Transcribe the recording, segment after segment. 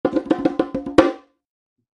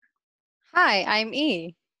Hi, I'm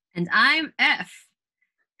E. And I'm F.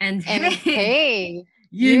 And And hey, hey,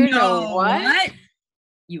 you you know know what? what?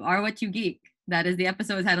 You are what you geek. That is the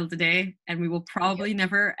episode title today. And we will probably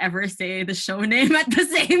never ever say the show name at the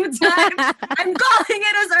same time. I'm calling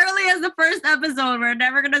it as early as the first episode. We're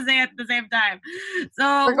never going to say it at the same time.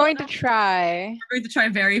 So We're going to try we're going to try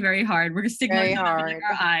very, very hard. We're going to stick very each other with like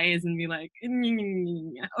hard. our eyes and be like,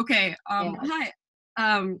 okay. Yes.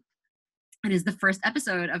 Hi. It is the first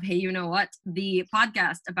episode of Hey You Know What, the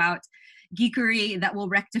podcast about geekery that will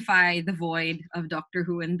rectify the void of Doctor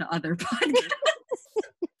Who and the other podcasts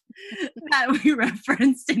that we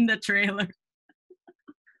referenced in the trailer.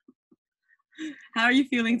 How are you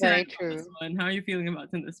feeling Very tonight about this true. one? How are you feeling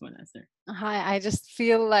about this one, Esther? Hi, I just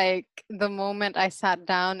feel like the moment I sat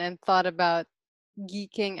down and thought about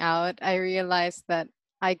geeking out, I realized that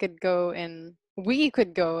we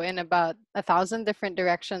could go in about 1,000 different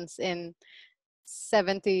directions in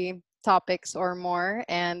 70 topics or more,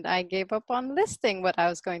 and I gave up on listing what I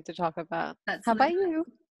was going to talk about. That's How about you?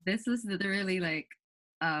 This was literally like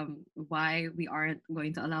why we aren't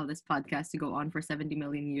going to allow this podcast to go on for 70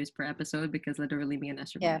 million years per episode, because literally me and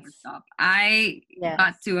Esther will never Yes. stop. I Yes.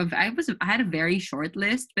 had a very short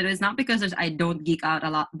list, but it's not because I don't geek out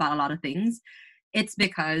about a lot of things. It's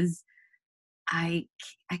because I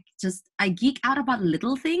I geek out about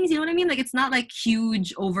little things, you know what I mean? Like, it's not like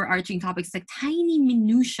huge overarching topics, it's like tiny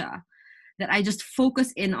minutia that I just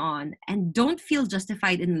focus in on and don't feel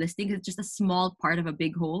justified in listing because it's just a small part of a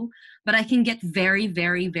big whole. But I can get very,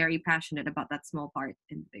 very, very passionate about that small part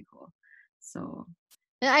in the big whole. So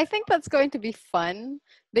Yeah, I think that's going to be fun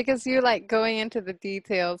because you're like going into the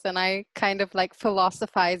details and I kind of like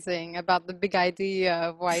philosophizing about the big idea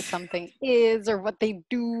of why something is or what they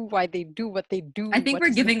do, why they do what they do. I think what we're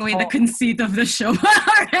is the giving away the call? conceit of the show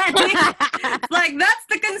already. Like, that's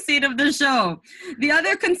the conceit of the show. The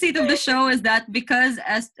other conceit of the show is that because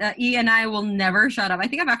E and I will never shut up. I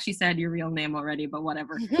think I've actually said your real name already, but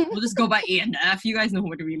whatever. We'll just go by E and F. You guys know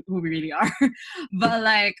who we really are. But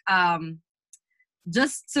like,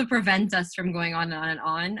 just to prevent us from going on and on and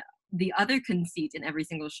on, the other conceit in every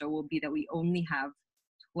single show will be that we only have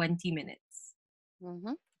 20 minutes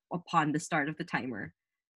Mhm. upon the start of the timer.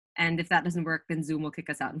 And if that doesn't work, then Zoom will kick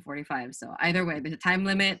us out in 45. So either way, there's a time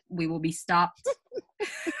limit. We will be stopped.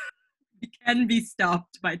 We can be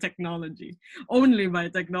stopped by technology. Only by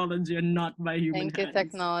technology and not by human Thank you, hands.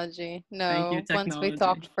 technology. Thank you, No, once we technology.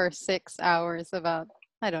 talked for 6 hours about,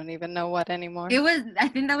 I don't even know what anymore. I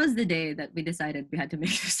think that was the day that we decided we had to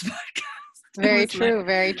make this podcast. Very true,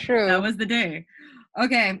 very true. That was the day.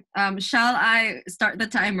 Okay, shall I start the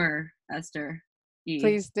timer, Esther? E.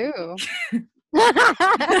 Please do.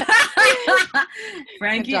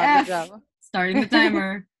 Frankie Good F. job. Starting the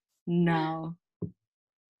timer now.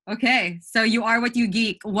 Okay, so You Are What You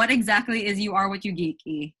Geek. What exactly is You Are What You Geek,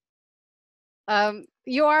 E?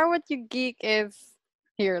 You Are What You Geek is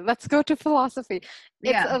here. Let's go to philosophy.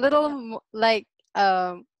 It's a little like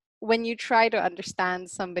when you try to understand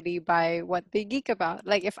somebody by what they geek about.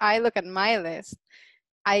 Like if I look at my list,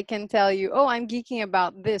 I can tell you, oh, I'm geeking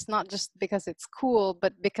about this, not just because it's cool,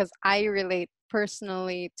 but because I relate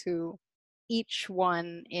personally to each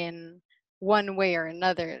one in one way or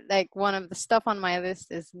another. Like one of the stuff on my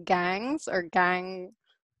list is gangs or gang.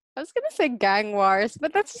 I was gonna say gang wars,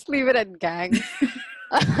 but let's just leave it at gangs.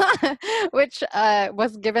 Which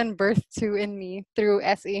was given birth to in me through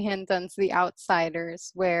S.E. Hinton's The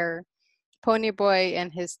Outsiders, where Ponyboy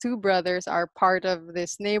and his two brothers are part of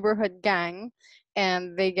this neighborhood gang,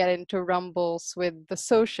 and they get into rumbles with the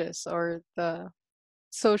socius, or the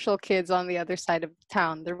social kids on the other side of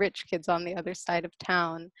town, the rich kids on the other side of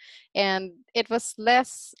town. And it was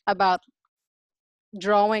less about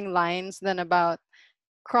drawing lines than about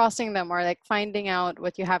crossing them, or like finding out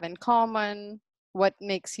what you have in common, what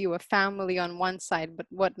makes you a family on one side, but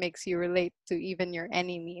what makes you relate to even your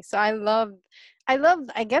enemy. So I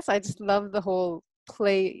guess I just love the whole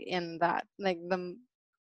play in that, like the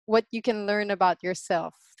what you can learn about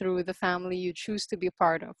yourself through the family you choose to be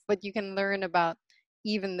part of, what you can learn about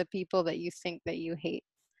even the people that you think that you hate.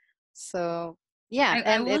 So yeah, I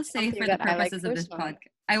and will it's say, something for the that I like purposes of this personally. podcast,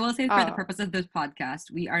 I will say for the Oh. purpose of this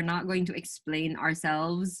podcast, we are not going to explain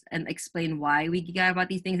ourselves and explain why we geek out about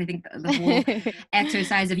these things. I think the whole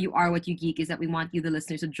exercise of You Are What You Geek is that we want you, the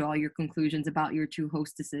listeners, to draw your conclusions about your two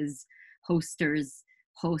hosters, coasters,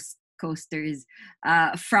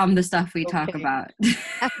 from the stuff we talk Okay. about.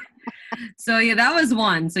 So yeah, that was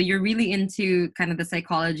one. So you're really into kind of the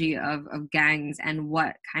psychology of gangs and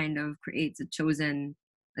what kind of creates a chosen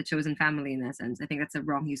family in essence. I think that's a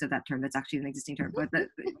wrong use of that term. That's actually an existing term, but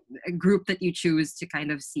a group that you choose to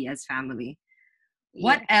kind of see as family.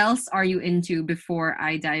 What Yes. else are you into before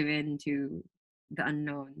I dive into the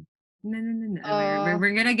unknown? No, no, no, no.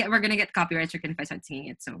 We're gonna get copyright stricken if I start singing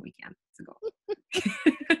it, so we can't. So go.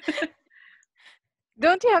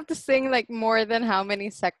 Don't you have to sing like more than how many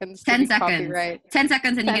seconds to 10 be seconds. copyright? 10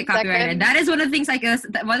 seconds and you get 10 copyrighted. seconds? That is one of the things like us.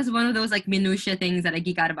 That was one of those like minutia things that I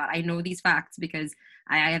geek out about. I know these facts because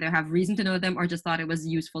I either have reason to know them or just thought it was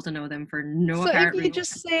useful to know them for no So if apparent you reason.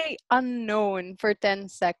 just say unknown for 10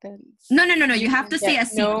 seconds, No, no, no, no. You you have to say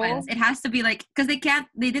get a no. sequence. It has to be like, because they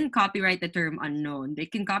didn't copyright the term unknown. They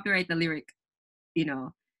can copyright the lyric, you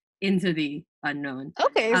know, into the unknown.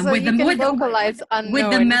 Okay, so With you the can vocalize with the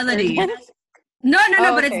unknown for melody. 10. No, no,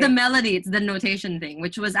 no, Oh, but it's the okay. melody. It's the notation thing,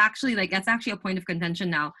 which was actually like that's actually a point of contention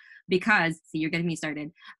now because see, you're getting me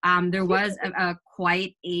started. There was a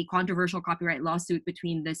quite a controversial copyright lawsuit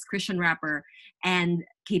between this Christian rapper and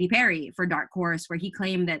Katy Perry for Dark Horse, where he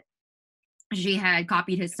claimed that she had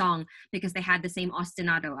copied his song because they had the same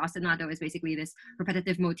ostinato. Ostinato is basically this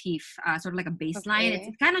repetitive motif, sort of like a bass line. It's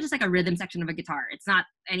Okay. kind of just like a rhythm section of a guitar. It's not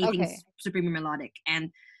anything Okay. supremely melodic. And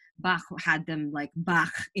Bach had them like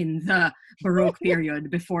Bach in the Baroque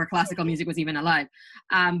period before classical music was even alive.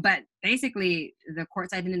 But basically, the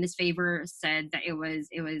court sided in his favor, said that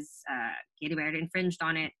Katy Perry infringed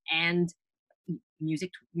on it, and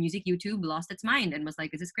music YouTube lost its mind and was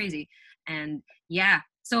like, "This is crazy," and yeah.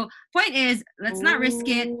 So point is, let's not risk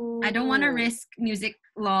it. I don't want to Ooh. risk music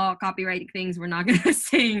law copyright things. We're not gonna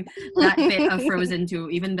sing that bit of Frozen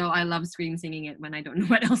 2, even though I love scream singing it when I don't know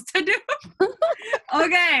what else to do.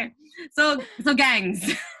 Okay, so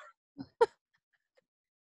gangs,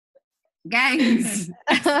 gangs.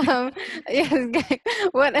 Yes,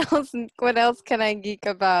 what else? What else can I geek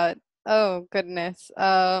about? Oh goodness.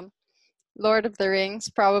 Lord of the Rings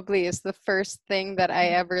probably is the first thing that I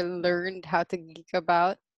ever learned how to geek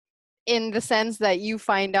about, in the sense that you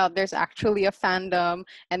find out there's actually a fandom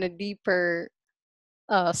and a deeper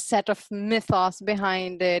set of mythos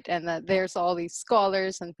behind it, and that there's all these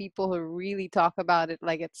scholars and people who really talk about it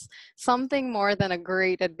like it's something more than a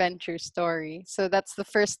great adventure story. So that's the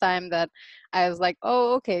first time that I was like,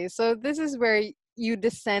 oh, okay, so this is where you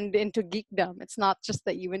descend into geekdom. It's not just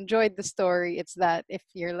that you enjoyed the story, it's that if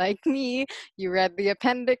you're like me, you read the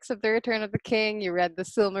appendix of the Return of the King, you read the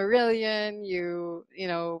Silmarillion, you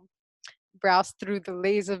browsed through the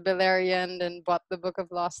Lays of Beleriand and bought the Book of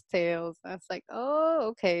Lost Tales. And it's like, oh,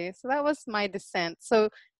 okay. So that was my descent. So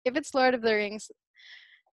if it's Lord of the Rings,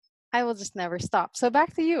 I will just never stop. So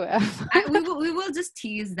back to you, Ev. We will just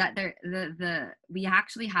tease that we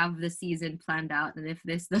actually have the season planned out, and if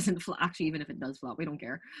this doesn't flop, actually even if it does flop, we don't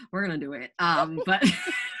care. We're gonna do it. But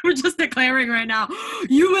we're just declaring right now,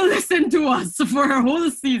 you will listen to us for a whole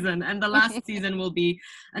season, and the last season will be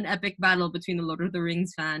an epic battle between the Lord of the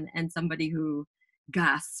Rings fan and somebody who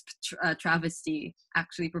travesty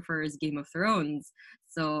actually prefers Game of Thrones.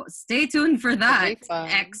 So stay tuned for It'll that be fun.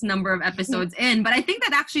 X number of episodes in. But I think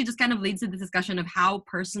that actually just kind of leads to the discussion of how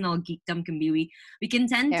personal geekdom can be. We can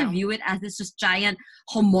tend to Yeah. view it as this just giant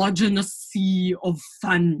homogenous sea of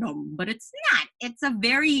fandom, but it's not. It's a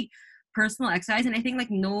very personal exercise, and I think like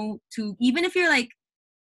even if you're like,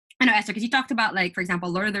 I know, Esther, because you talked about like, for example,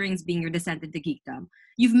 Lord of the Rings being your descent into geekdom.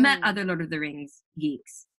 You've met Mm. other Lord of the Rings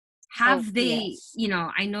geeks. Oh, Have they, yes.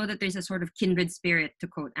 I know that there's a sort of kindred spirit, to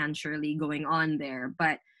quote Anne Shirley, going on there,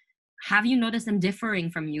 but have you noticed them differing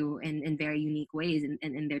from you in very unique ways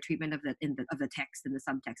in their treatment of the text and the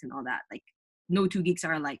subtext and all that? Like, no two geeks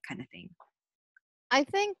are alike kind of thing. I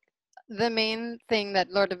think the main thing that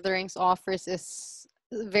Lord of the Rings offers is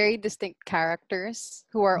very distinct characters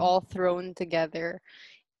who are all thrown together,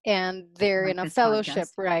 and they're Like in a this fellowship,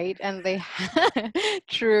 podcast. right? And they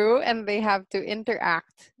true, and they have to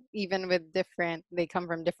interact even with they come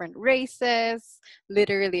from different races,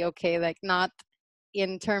 literally, okay, like not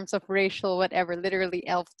in terms of racial whatever, literally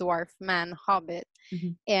elf, dwarf, man, hobbit, Mm-hmm.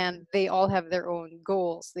 and they all have their own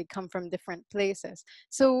goals. They come from different places.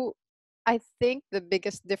 So I think the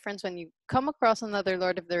biggest difference when you come across another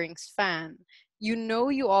Lord of the Rings fan,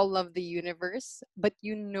 you all love the universe, but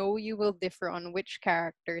you will differ on which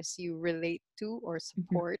characters you relate to or Mm-hmm.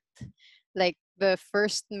 support. Like the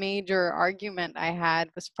first major argument I had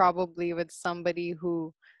was probably with somebody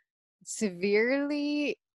who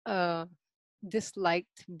severely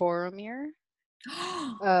disliked Boromir,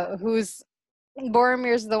 who's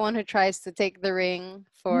Boromir's the one who tries to take the ring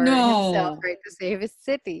for himself, No. right, to save his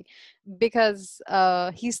city, because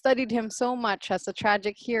he studied him so much as a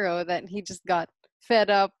tragic hero that he just got fed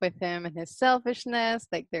up with him and his selfishness.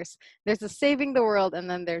 Like there's a saving the world, and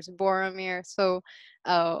then there's Boromir. So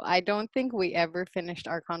I don't think we ever finished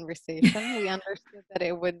our conversation. We understood that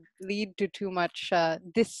it would lead to too much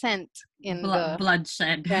dissent in the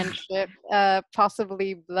bloodshed. friendship,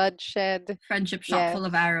 possibly bloodshed. Friendship shot full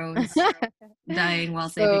of arrows, dying while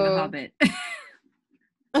saving the Hobbit.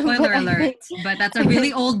 Spoiler alert, but that's a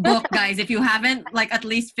really old book, guys. If you haven't like at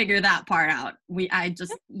least figured that part out, I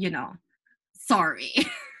just, sorry.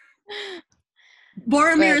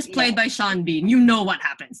 Boromir is played by Sean Bean. You know what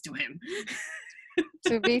happens to him.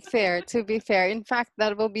 To be fair. In fact,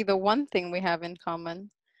 that will be the one thing we have in common,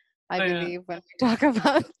 I believe, when we talk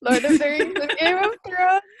about Lord of the Rings and Game of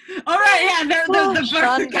Thrones. All right, yeah,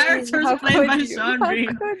 the characters played by Sean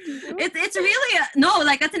Bean. It's really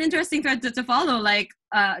that's an interesting thread to follow. Like,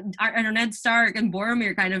 Ned Stark and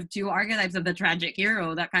Boromir, kind of two archetypes of the tragic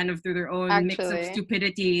hero that kind of through their own mix of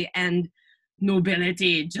stupidity and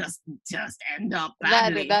nobility just end up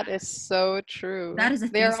badly. That is so true. That is a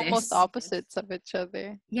thesis. They're almost opposites of each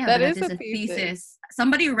other. Yeah, that is a thesis.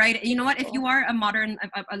 Somebody write. You know what? If you are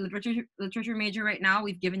a literature major right now,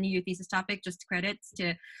 we've given you your thesis topic. Just credits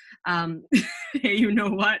to, hey, you know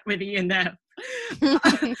what, with E and F. And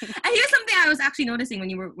here's something I was actually noticing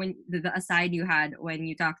when the aside you had when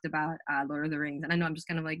you talked about Lord of the Rings, and I know I'm just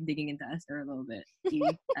kind of like digging into Esther a little bit.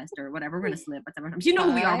 Esther, whatever, we're gonna slip at several times. You know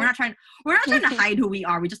who we are. We're not trying to hide who we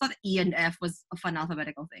are. We just thought E and F was a fun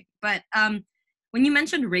alphabetical thing. But when you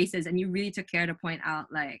mentioned races and you really took care to point out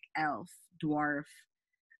like elf, dwarf,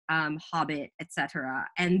 Hobbit, etc.,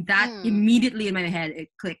 and that immediately in my head it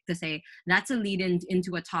clicked to say that's a lead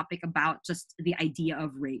into a topic about just the idea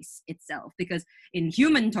of race itself, because in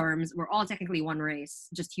human terms we're all technically one race,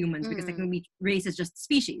 just humans, because technically race is just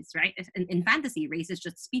species, right? In fantasy, race is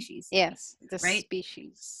just species. Yes, right?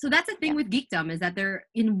 Species. So that's the thing with geekdom, is that they're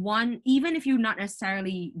in one, even if you're not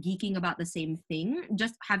necessarily geeking about the same thing,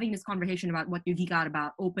 just having this conversation about what you geek out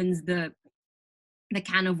about opens the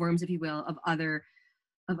can of worms, if you will, of other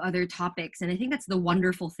topics. And I think that's the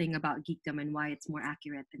wonderful thing about geekdom and why it's more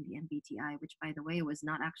accurate than the MBTI, which, by the way, was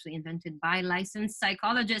not actually invented by licensed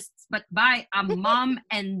psychologists, but by a mom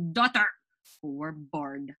and daughter who were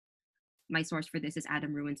bored. My source for this is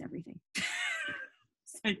Adam Ruins Everything.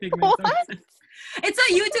 It's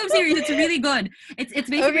a YouTube series. It's really good. It's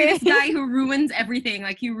basically this guy who ruins everything.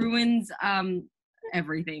 Like, he ruins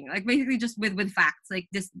everything. Like, basically just with facts. Like,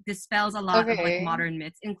 this dispels a lot of like modern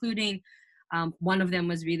myths, including one of them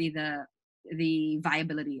was really the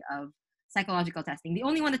viability of psychological testing. The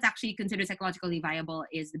only one that's actually considered psychologically viable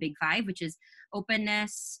is the Big Five, which is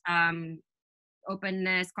openness,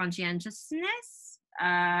 conscientiousness,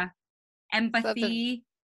 empathy.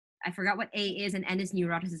 I forgot what A is, and N is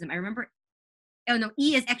neuroticism. I remember. Oh no,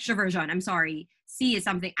 E is extroversion. I'm sorry. C is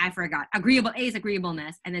something I forgot. Agreeable. A is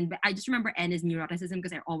agreeableness, and then I just remember N is neuroticism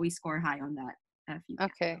because I always score high on that.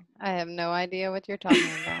 Okay, I have no idea what you're talking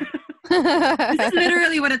about. This is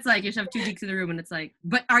literally what it's like. You should have two geeks in the room, and it's like,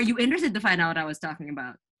 but are you interested to find out what I was talking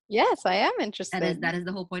about? Yes, I am interested. That is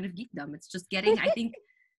the whole point of geekdom. It's just getting, I think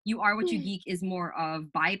you are what you geek is more of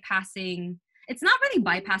bypassing. It's not really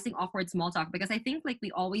bypassing awkward small talk, because I think like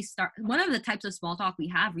we always start, one of the types of small talk we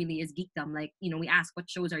have really is geekdom. Like, we ask, what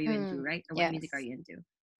shows are you into, right? Or what music are you into?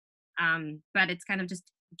 But it's kind of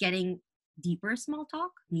just getting deeper small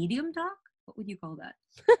talk, medium talk. What would you call that?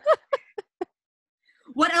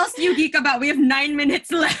 What else do you geek about? We have 9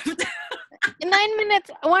 minutes left. 9 minutes?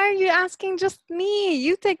 Why are you asking just me?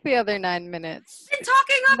 You take the other 9 minutes. I've been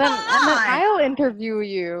talking about. Then I'll interview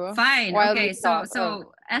you. Fine. Okay.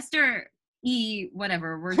 So Esther E,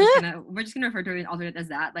 whatever. We're just gonna refer to an alternate as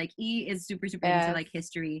that. Like, E is super into like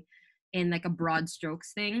history in like a broad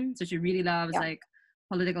strokes thing. So she really loves like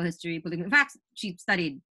political history. In fact, she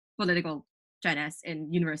studied political Chinese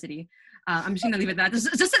in university. I'm just gonna leave it at that. There's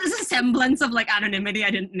just a semblance of like anonymity.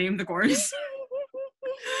 I didn't name the course.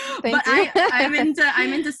 But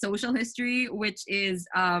I'm into social history, which is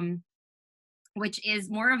more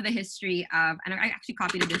of the history of, and I actually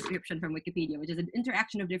copied a description from Wikipedia, which is an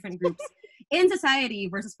interaction of different groups in society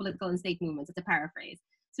versus political and state movements. It's a paraphrase.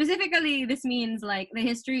 Specifically, this means like the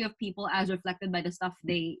history of people as reflected by the stuff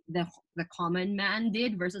the common man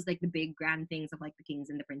did versus like the big grand things of like the kings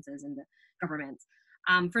and the princes and the governments.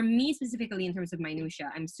 For me specifically, in terms of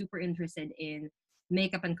minutia, I'm super interested in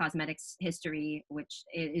makeup and cosmetics history, which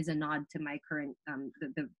is a nod to my current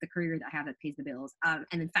the career that I have that pays the bills, and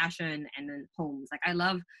then fashion, and then homes. Like, I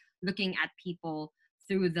love looking at people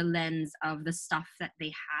through the lens of the stuff that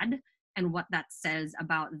they had and what that says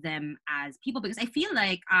about them as people, because I feel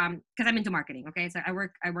like because I'm into marketing, okay, so I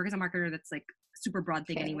work as a marketer. That's like super broad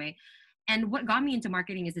thing anyway. And what got me into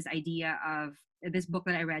marketing is this idea of this book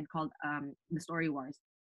that I read called The Story Wars,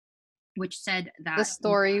 which said that the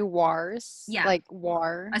story wars, yeah, like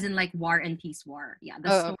war, as in like War and Peace War. Yeah,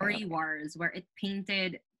 the oh, Story okay. Wars, where it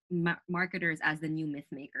painted marketers as the new myth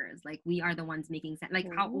makers. Like we are the ones making sense. Like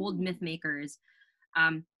how old Ooh. myth makers,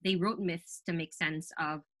 they wrote myths to make sense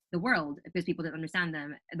of the world because people didn't understand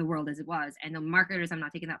them, the world as it was, and the marketers have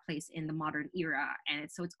not taken that place in the modern era.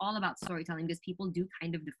 And so it's all about storytelling because people do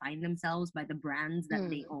kind of define themselves by the brands that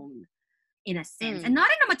they Mm. own, in a sense, and Mm. not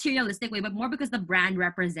in a materialistic way, but more because the brand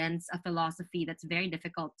represents a philosophy that's very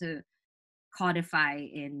difficult to codify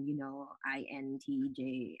in,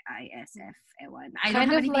 INTJISF1. I don't Kind have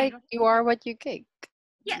of anything. like you are what you cake.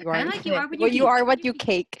 Yeah, You are kind of like you are what you well, you cake. are what you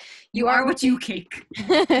cake. You are what you cake.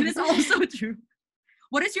 It is also true.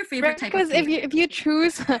 What is your favorite type of Because cake? if you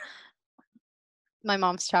choose my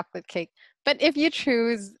mom's chocolate cake, but if you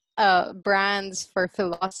choose brands for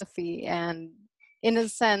philosophy and in a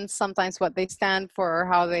sense sometimes what they stand for or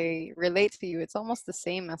how they relate to you, it's almost the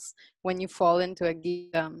same as when you fall into a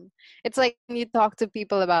geekdom. It's like when you talk to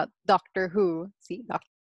people about Doctor Who. See, if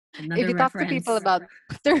Another you talk to people reference. about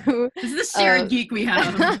Doctor Who, This is a uh, shared geek we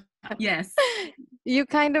have. Yes. you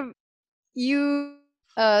kind of you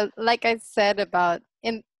like I said about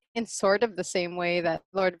in sort of the same way that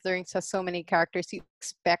Lord of the Rings has so many characters, you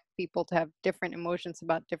expect people to have different emotions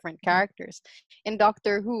about different characters. In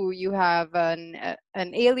Doctor Who, you have an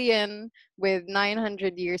alien with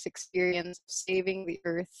 900 years experience saving the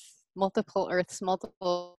Earths, multiple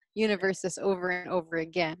universes over and over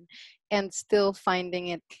again, and still finding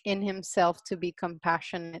it in himself to be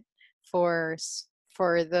compassionate for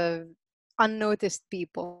the unnoticed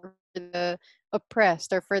people, for the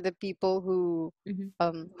oppressed, or for the people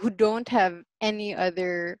Mm-hmm. who don't have any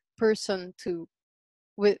other person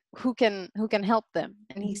who can help them,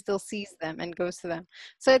 and he Mm-hmm. still sees them and goes to them.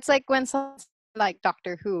 So it's like when someone like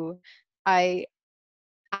Doctor Who, I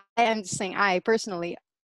I am just saying, I personally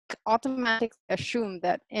automatically assume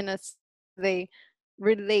that they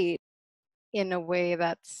relate in a way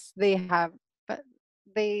that's they have, but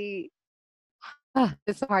they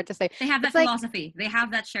it's so hard to say. They have that It's like, philosophy. They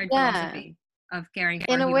have that shared yeah, philosophy of caring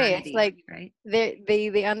for in a way it's humanity, like right?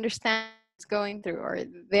 they understand what's going through, or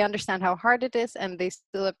they understand how hard it is, and they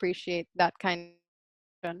still appreciate that kind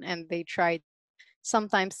of, and they try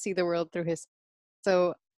sometimes see the world through his.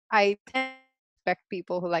 So I tend to expect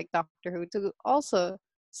people who like Doctor Who to also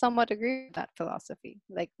somewhat agree with that philosophy.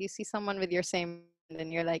 Like you see someone with your same,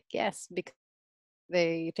 and you're like, yes, because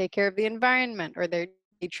they take care of the environment, or they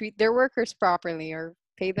treat their workers properly, or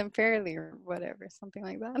pay them fairly, or whatever, something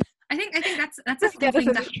like that. I think that's a Just cool get us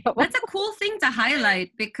thing into to trouble.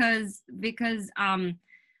 highlight because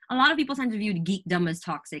a lot of people tend to view geekdom as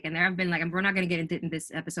toxic, and there have been like, and we're not going to get into it in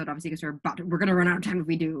this episode obviously because we're going to run out of time if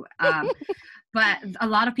we do. But a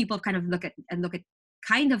lot of people kind of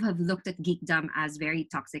have looked at geekdom as very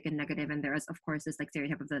toxic and negative, and there is of course this like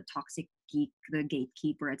stereotype of the toxic geek, the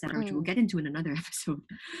gatekeeper, etc., which we'll Mm, get into in another episode.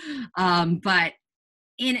 But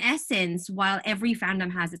in essence, while every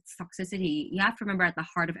fandom has its toxicity, you have to remember at the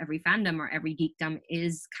heart of every fandom or every geekdom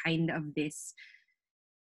is kind of this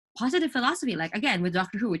positive philosophy. Like again with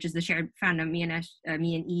Doctor Who, which is the shared fandom me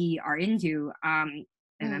and E are into. And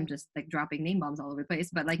I'm mm. just like dropping name bombs all over the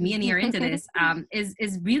place, but like me and E are into this.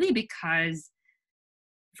 Is really because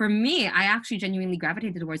for me, I actually genuinely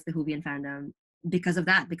gravitated towards the Whovian fandom because of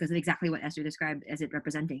that, because of exactly what Esther described as it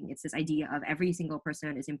representing. It's this idea of every single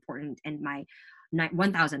person is important, and my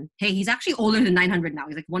 1,000. Hey, he's actually older than 900 now.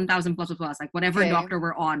 He's like 1,000 plus plus plus, like whatever Okay. doctor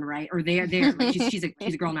we're on, right? Or they're there. Like she's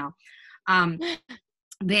a girl now. Um,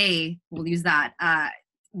 they will use that.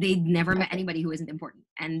 They never met Okay. anybody who isn't important,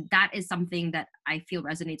 and that is something that I feel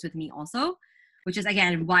resonates with me also, which is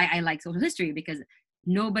again why I like social history, because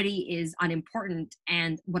nobody is unimportant.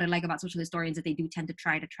 And what I like about social historians is that they do tend to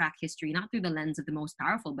try to track history not through the lens of the most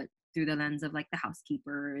powerful, but through the lens of like the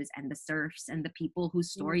housekeepers and the serfs and the people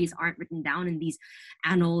whose stories Mm. aren't written down in these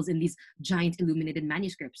annals, in these giant illuminated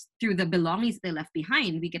manuscripts. Through the belongings they left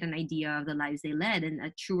behind, we get an idea of the lives they led and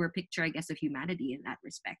a truer picture, I guess, of humanity in that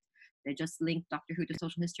respect. They just linked Doctor Who to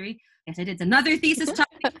social history. Yes, I did. It's another thesis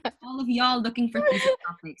topic. All of y'all looking for thesis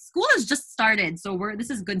topics. School has just started, so this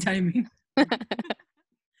is good timing.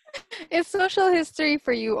 Is social history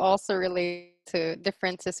for you also related to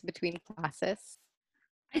differences between classes?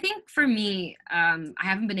 I think for me, I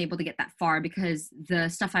haven't been able to get that far because the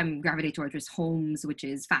stuff I'm gravitating towards is homes, which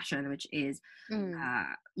is fashion, which is,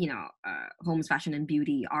 Mm. homes, fashion, and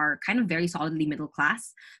beauty are kind of very solidly middle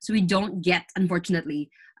class. So we don't get, unfortunately,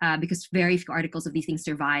 because very few articles of these things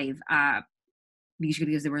survive, usually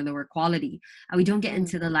because they were lower quality. We don't get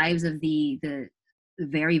into Mm. the lives of the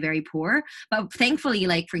very, very poor. But thankfully,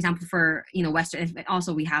 like for example, for Western,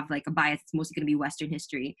 also we have like a bias. It's mostly going to be Western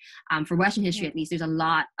history. For Western history, at least, there's a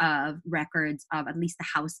lot of records of at least the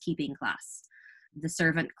housekeeping class, the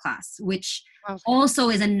servant class, which also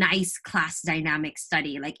is a nice class dynamic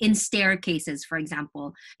study. Like in staircases, for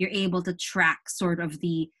example, you're able to track sort of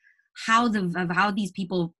how these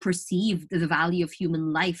people perceived the value of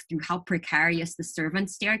human life through how precarious the servant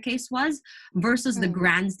staircase was versus the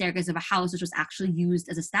grand staircase of a house, which was actually used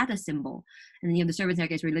as a status symbol. And then you have the servant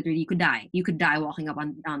staircase where literally you could die walking up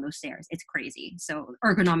down those stairs. It's crazy. So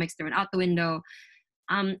ergonomics thrown out the window.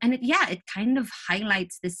 And it kind of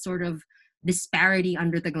highlights this sort of disparity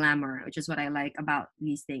under the glamour, which is what I like about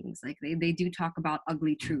these things. Like they do talk about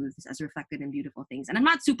ugly truths as reflected in beautiful things. And I'm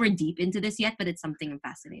not super deep into this yet, but it's something I'm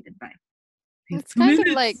fascinated by. It's kind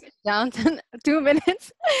of like Downton. 2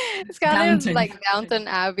 minutes. It's kind of like Downton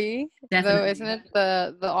Abbey, though, isn't it?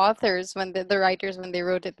 The authors, when the writers, when they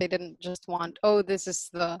wrote it, they didn't just want, this is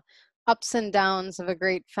the ups and downs of a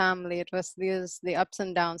great family. It was the ups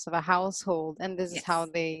and downs of a household, and this is how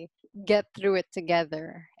they get through it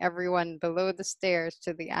together. Everyone below the stairs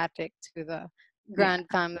to the attic to the grand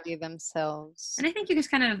family themselves. And I think you just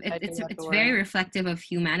kind of it's very reflective of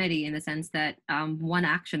humanity in the sense that one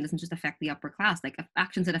action doesn't just affect the upper class. Like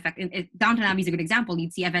actions that affect Downton Abbey is a good example.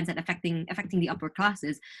 You'd see events that affecting the upper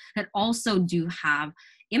classes that also do have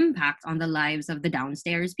impact on the lives of the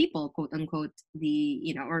downstairs people, quote unquote,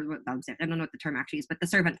 or downstairs, I don't know what the term actually is, but the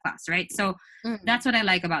servant class, right? So that's what I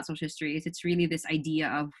like about social history, is it's really this idea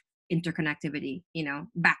of interconnectivity,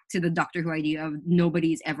 back to the Doctor Who idea of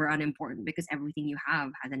nobody's ever unimportant because everything you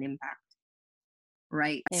have has an impact,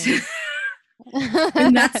 right?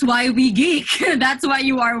 And that's why we geek. That's why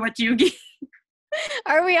you are what you geek.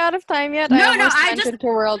 Are we out of time yet? No, I just into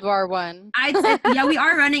World War One. We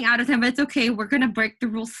are running out of time, but it's okay. We're gonna break the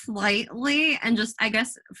rules slightly, and just I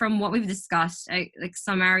guess from what we've discussed, like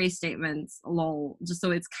summary statements, lol, just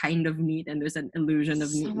so it's kind of neat and there's an illusion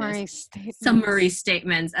of neatness. Summary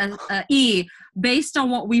statements. Based on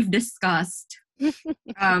what we've discussed,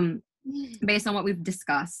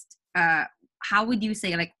 how would you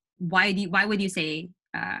say, like, why would you say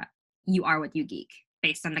you are what you geek?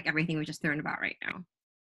 Based on like everything we just learned about right now,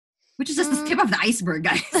 which is just the tip of the iceberg,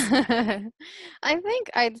 guys. I think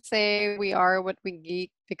I'd say we are what we geek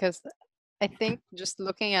because I think just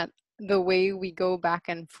looking at the way we go back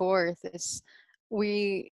and forth is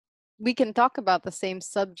we can talk about the same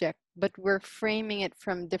subject, but we're framing it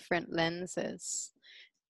from different lenses.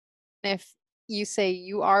 If you say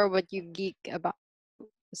you are what you geek about,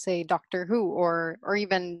 say Doctor Who or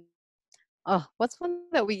even what's one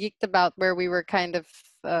that we geeked about where we were kind of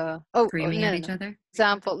screaming at each other?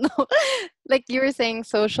 Example, no, like you were saying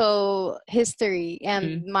social history,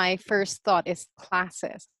 and my first thought is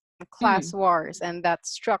class wars and that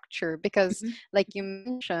structure, because like you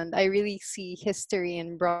mentioned, I really see history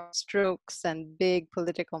in broad strokes and big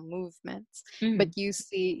political movements, but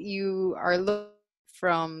you are looking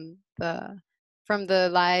from the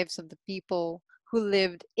lives of the people who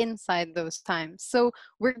lived inside those times. So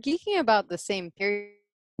we're geeking about the same period,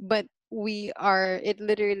 but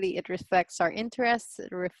it reflects our interests.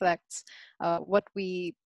 It reflects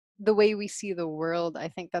the way we see the world. I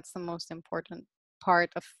think that's the most important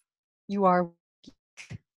part of you are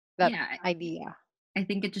geek, that idea. I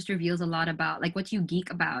think it just reveals a lot about like what you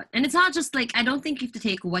geek about. And it's not just like, I don't think you have to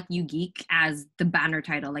take what you geek as the banner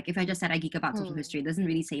title. Like if I just said I geek about social history, it doesn't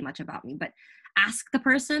really say much about me, but ask the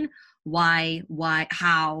person why,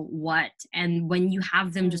 how, what. And when you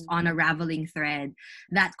have them just on a raveling thread,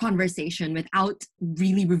 that conversation without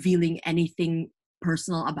really revealing anything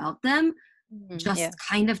personal about them, just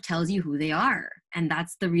kind of tells you who they are. And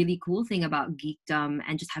that's the really cool thing about geekdom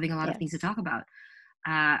and just having a lot of things to talk about.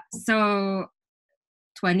 So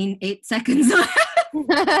 28 seconds left.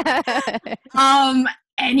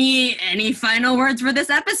 Any final words for this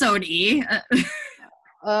episode, E?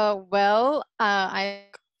 Well, I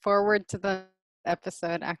look forward to the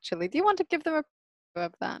episode, actually. Do you want to give them a preview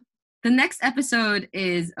of that? The next episode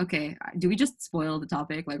is, okay, do we just spoil the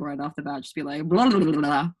topic, like right off the bat? Just be like, blah, blah, blah,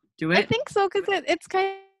 blah. Do it? I think so, because it's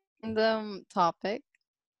kind of the topic.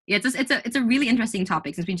 Yeah, it's a really interesting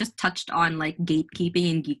topic, since we just touched on like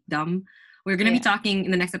gatekeeping and geekdom. We're going to be talking in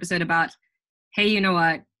the next episode about, hey, you know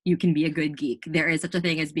what? You can be a good geek. There is such a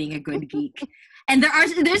thing as being a good geek. And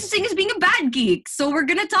there's such a thing as being a bad geek. So we're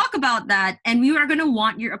going to talk about that. And we are going to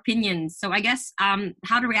want your opinions. So I guess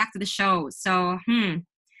how to react to the show. So,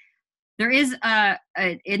 There is an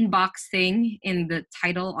inbox thing in the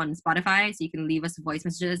title on Spotify, so you can leave us voice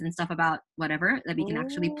messages and stuff about whatever that we can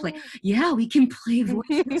actually play. Yeah, we can play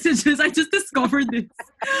voice messages. I just discovered this.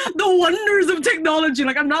 The wonders of technology.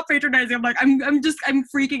 Like, I'm not patronizing. I'm like, I'm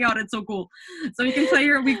freaking out. It's so cool. So we can play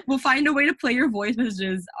we'll find a way to play your voice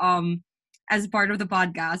messages as part of the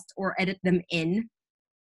podcast or edit them in,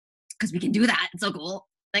 because we can do that. It's so cool.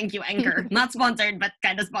 Thank you, Anchor. Not sponsored, but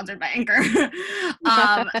kind of sponsored by Anchor.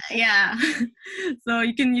 Yeah. So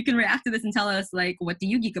you can react to this and tell us, like, what do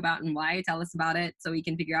you geek about and why? Tell us about it so we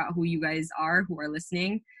can figure out who you guys are who are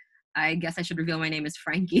listening. I guess I should reveal my name is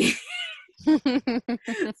Frankie.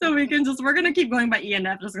 So we're gonna keep going by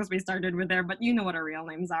ENF just because we started with there, but you know what our real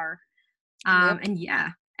names are. Yep. And yeah.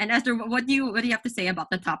 And Esther, what do you have to say about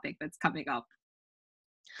the topic that's coming up?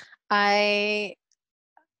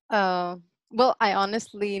 Well, I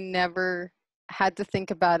honestly never had to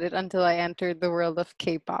think about it until I entered the world of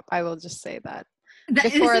K-pop. I will just say that.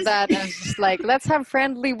 Before that, I was just like, let's have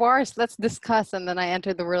friendly wars, let's discuss. And then I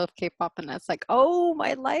entered the world of K-pop, and it's like, oh,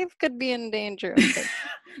 my life could be in danger. Okay.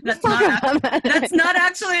 That's not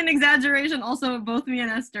actually an exaggeration. Also, both me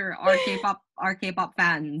and Esther are K-pop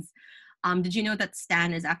fans. Did you know that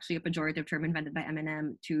stan is actually a pejorative term invented by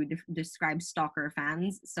Eminem to describe stalker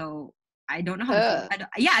fans? So I don't know how to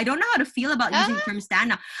feel. I don't know how to feel about using the term stan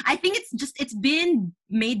now. I think it's been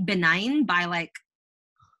made benign by like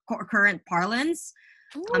current parlance.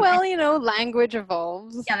 Well, language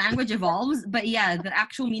evolves. Yeah, language evolves. But yeah, the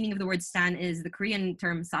actual meaning of the word stan is the Korean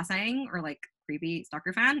term sasaeng, or like creepy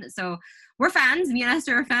stalker fan. So we're fans. Me and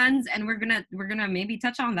Esther are fans, and we're gonna maybe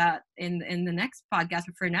touch on that in the next podcast.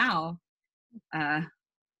 But for now, my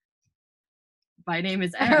name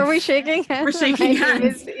is F. Are we shaking hands? We're shaking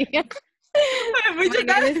hands.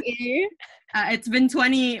 It's been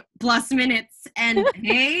 20 plus minutes, and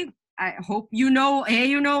hey, I hope you know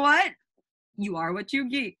what? You are what you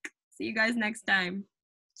geek. See you guys next time.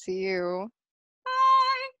 See you.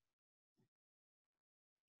 Bye.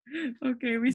 Okay, we